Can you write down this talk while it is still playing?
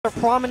A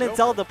prominent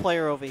Zelda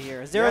player over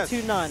here,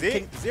 ZeroTwoNone.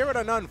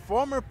 ZeroTwoNone,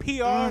 former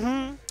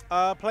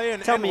PR player in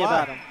Tell NY. me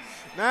about him.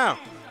 Now,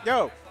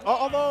 yo,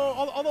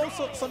 although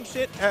some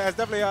shit has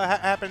definitely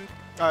happened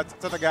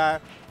to the guy,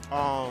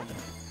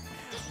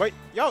 but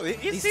yo,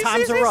 he's still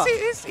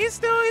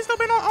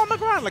been on the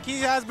grind. Like he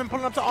has been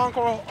pulling up to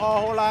Encore a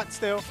whole lot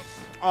still.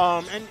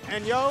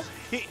 And yo,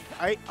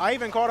 I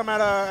even caught him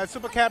at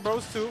Super Cat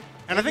Bros too,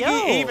 and I think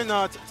he even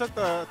took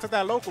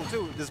that local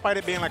too, despite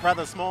it being like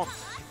rather small.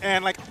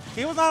 And like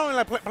he was not only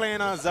like playing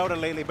Zelda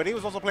lately, but he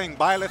was also playing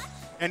Byleth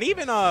and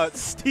even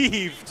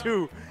Steve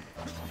too.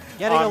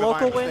 Getting a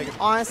local win,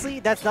 honestly,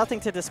 that's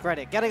nothing to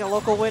discredit. Getting a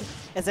local win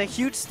is a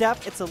huge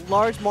step. It's a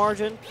large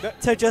margin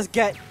to just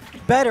get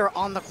better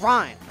on the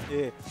grind.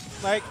 Yeah,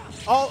 like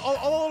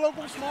all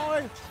local small,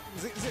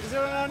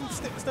 ZeroTwoNone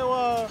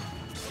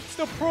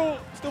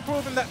still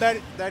proving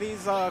that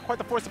he's quite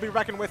the force to be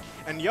reckoned with.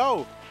 And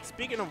yo,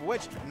 speaking of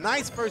which,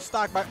 nice first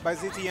stock by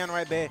ZTN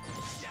right there.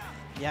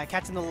 Yeah,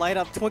 catching the light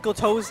up, Twinkle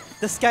Toes,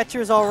 the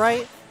Sketchers, all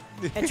right.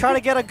 And try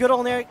to get a good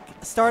on there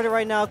started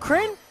right now.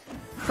 Chrin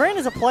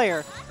is a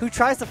player who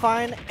tries to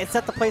find and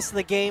set the pace of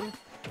the game.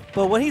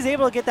 But when he's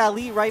able to get that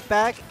lead right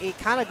back, it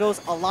kind of goes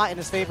a lot in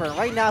his favor. And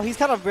right now, he's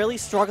kind of really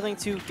struggling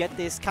to get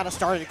this kind of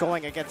started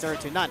going against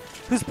ZeroTwoNone,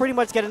 who's pretty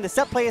much getting the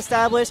set play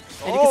established.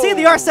 And you can see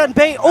the Arsene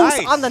bait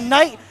on the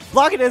Knight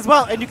blocking it as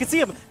well. And you can see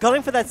him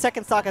going for that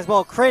second stock as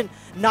well. Chrin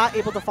not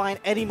able to find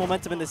any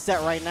momentum in the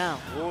set right now.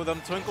 Oh,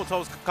 them Twinkle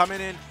Toes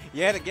coming in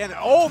yet again.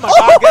 Oh my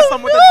God, gets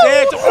them with the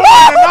dash.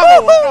 Oh,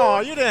 another one.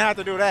 Oh, you didn't have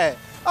to do that.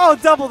 Oh,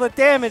 double the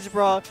damage,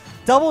 bro.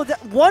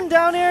 One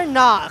down air?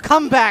 Nah,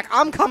 come back.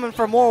 I'm coming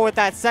for more with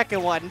that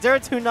second one.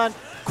 ZeroTwoNone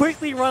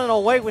quickly running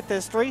away with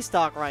this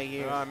 3-stock right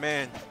here. Oh,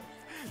 man.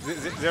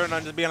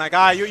 ZeroTwoNone just being like,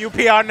 you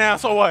PR now,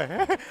 so what?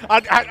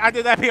 I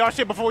did that PR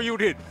shit before you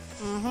did.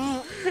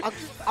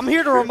 I'm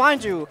here to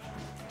remind you,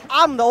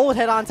 I'm the old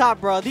head on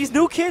top, bro. These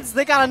new kids,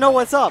 they gotta know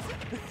what's up.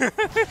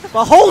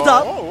 But hold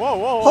up.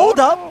 Hold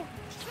up. All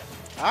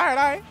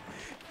right.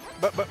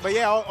 But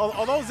yeah,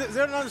 although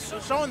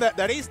ZeroTwoNone's showing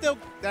that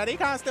he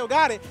kind of still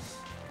got it,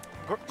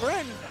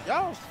 Chrin,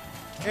 yo,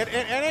 it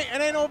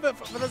ain't over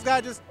for this guy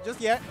just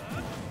yet.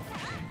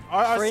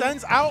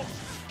 Arsene's out.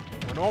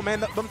 Oh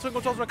man, them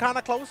Twinkle Toes were kind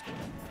of close.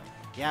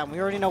 Yeah, and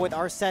we already know with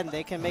Arsene,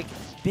 they can make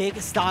big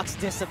stocks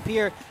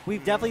disappear.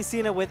 We've definitely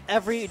seen it with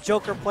every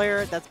Joker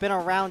player that's been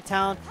around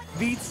town.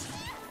 Beats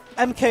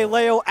MK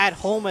Leo at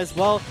home as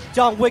well.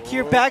 John Wick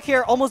here, back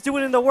here, almost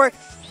doing in the work.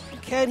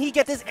 Can he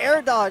get this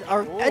air dodge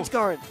or edge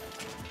guard?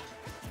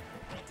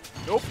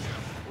 Nope.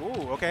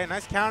 Ooh, okay,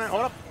 nice counter.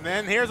 Hold up. And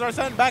then here's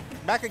Arsene back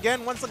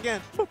again, once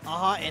again.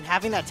 And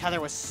having that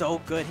tether was so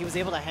good. He was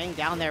able to hang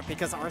down there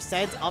because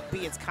Arsene's up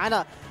B is kind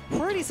of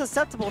pretty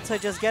susceptible to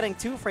just getting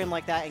 2-frame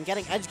like that and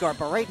getting edge guard.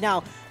 But right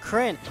now,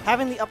 Chrin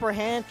having the upper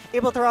hand,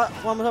 able to throw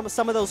out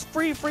some of those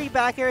free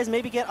back airs,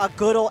 maybe get a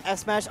good old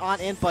S smash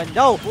on in, but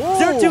no.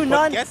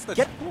 ZeroTwoNone gets the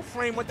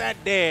 2-frame with that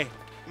there.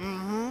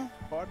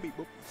 Hard beat.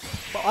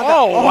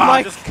 Oh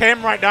wow, just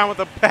came right down with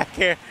the back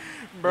air.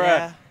 Bruh.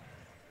 Yeah.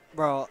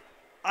 Bro.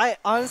 I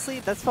honestly,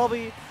 that's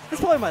probably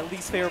my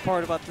least favorite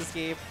part about this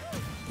game.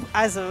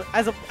 As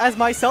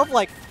myself,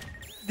 like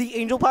the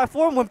Angel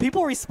platform, when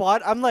people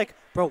respawn, I'm like,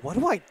 bro, what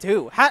do I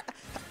do?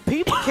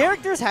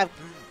 Characters have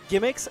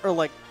gimmicks or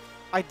like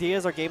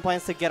ideas or game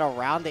plans to get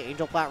around the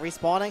Angel plat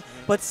respawning,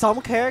 but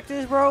some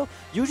characters, bro,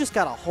 you just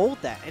gotta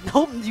hold that and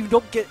hope you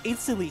don't get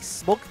instantly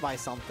smoked by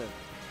something.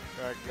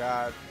 Oh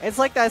God. It's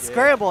like that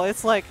scramble.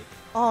 It's like,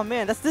 oh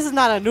man, this is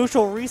not a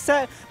neutral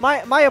reset.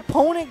 My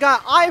opponent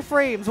got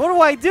iframes. What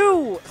do I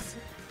do?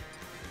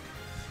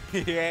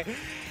 Yeah,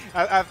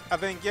 I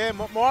think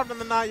more often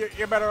than not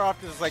you're better off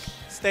just like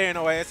staying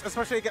away,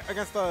 especially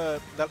against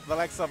the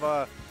likes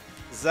of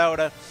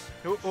Zelda,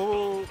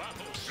 who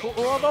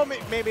although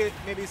maybe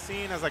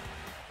seen as like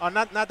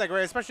not that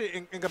great,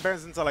 especially in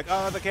comparison to like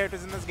other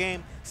characters in this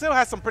game, still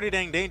has some pretty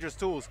dang dangerous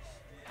tools.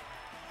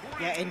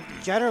 Yeah, and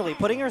generally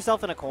putting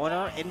yourself in a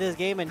corner in this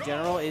game in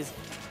general is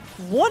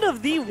one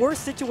of the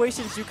worst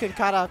situations you can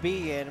kind of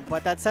be in,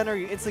 but that center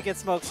you instantly get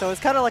smoked. So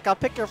it's kind of like a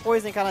pick your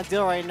poison kind of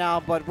deal right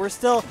now, but we're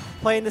still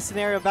playing the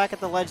scenario back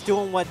at the ledge,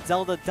 doing what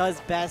Zelda does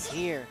best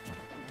here.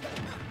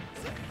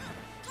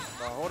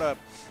 Hold up.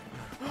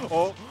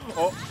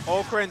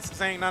 Chrin's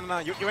saying, no,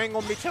 you ain't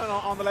gonna be chilling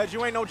on the ledge.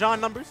 You ain't no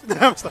John numbers.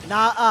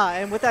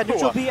 And with that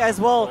neutral B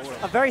as well,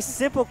 a very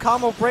simple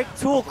combo break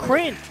tool.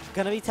 Chrin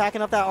gonna be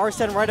tacking up that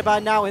Arsene right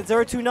about now, and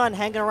ZeroTwoNone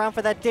hanging around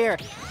for that dare.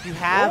 You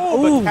have,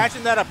 but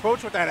catching that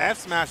approach with that F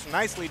smash,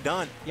 nicely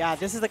done. Yeah,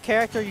 this is the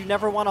character you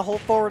never want to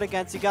hold forward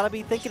against. You gotta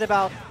be thinking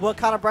about what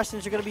kind of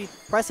pressures you're gonna be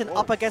pressing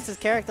up against this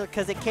character,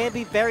 because it can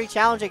be very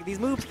challenging. These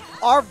moves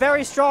are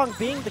very strong,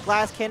 being the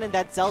glass cannon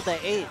that Zelda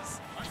is.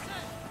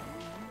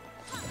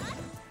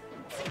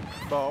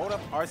 But hold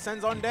up,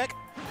 Arsene's on deck.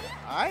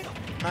 All right,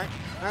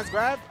 nice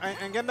grab,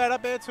 and getting that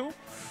up there too.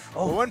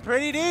 Going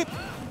pretty deep.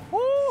 Woo.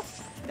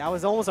 That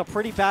was almost a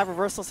pretty bad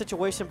reversal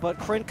situation, but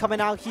Chrin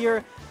coming out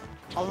here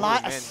A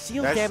lot of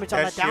shield damage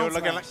on the down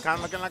shield kind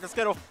of looking like a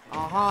Skittle.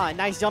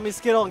 Nice yummy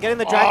Skittle and getting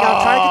the drag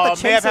down, trying to get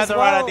the chase may have had the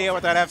right well. idea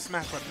with that F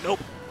smash, but nope.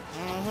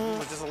 It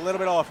was just a little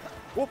bit off.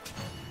 Whoop.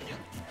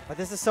 But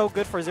this is so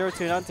good for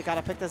ZeroTwoNone to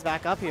gotta pick this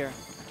back up here.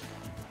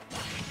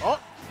 Oh,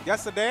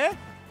 yesterday.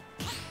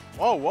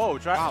 Oh, whoa,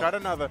 tried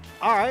another.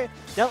 All right,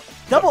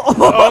 double.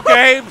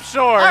 Okay,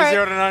 sure, right.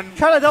 ZeroTwoNone.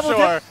 Trying to double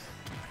sure. dip.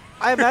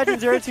 I imagine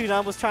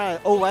ZeroTwoNone was trying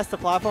to OS the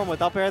platform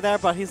with up air there,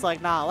 but he's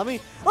like, nah, let me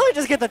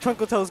just get the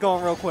Twinkle Toes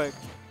going real quick.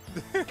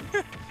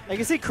 You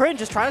can see Chrin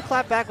just trying to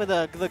clap back with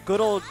the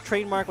good old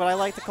trademark, what I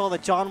like to call the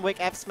John Wick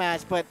F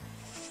smash, but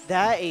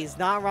that is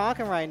not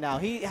rocking right now.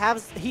 He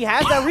has that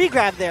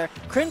regrab there.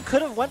 Chrin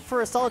could have went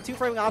for a solid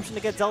 2-framing option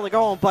to get Zelda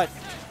going, but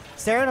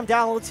staring him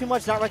down a little too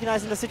much, not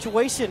recognizing the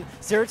situation.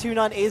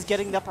 ZeroTwoNone is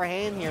getting the upper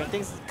hand here.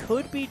 Things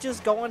could be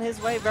just going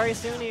his way very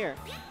soon here.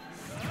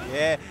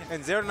 Yeah,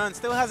 and ZeroTwoNone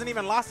still hasn't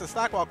even lost the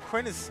stock while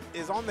Chrin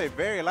is on the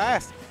very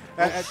last.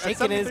 At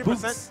shaking his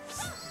boots.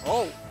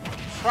 Oh,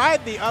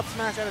 tried the up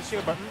smash at a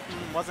shield, but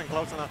wasn't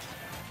close enough.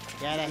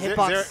 Yeah, that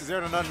hitbox.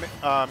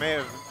 ZeroTwoNone may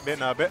have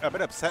been a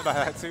bit upset by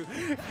that too.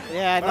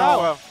 Yeah, no. Oh,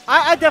 well.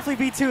 I'd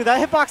definitely be too.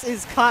 That hitbox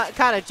is kind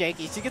of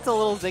janky. She gets a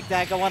little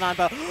zigzag going on,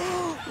 but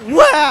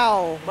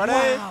wow! But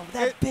wow,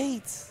 that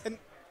baits.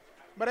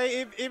 But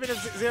even if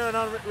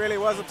ZeroTwoNone really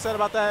was upset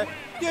about that,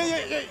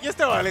 you're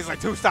still at least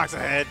like 2 stocks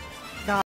ahead.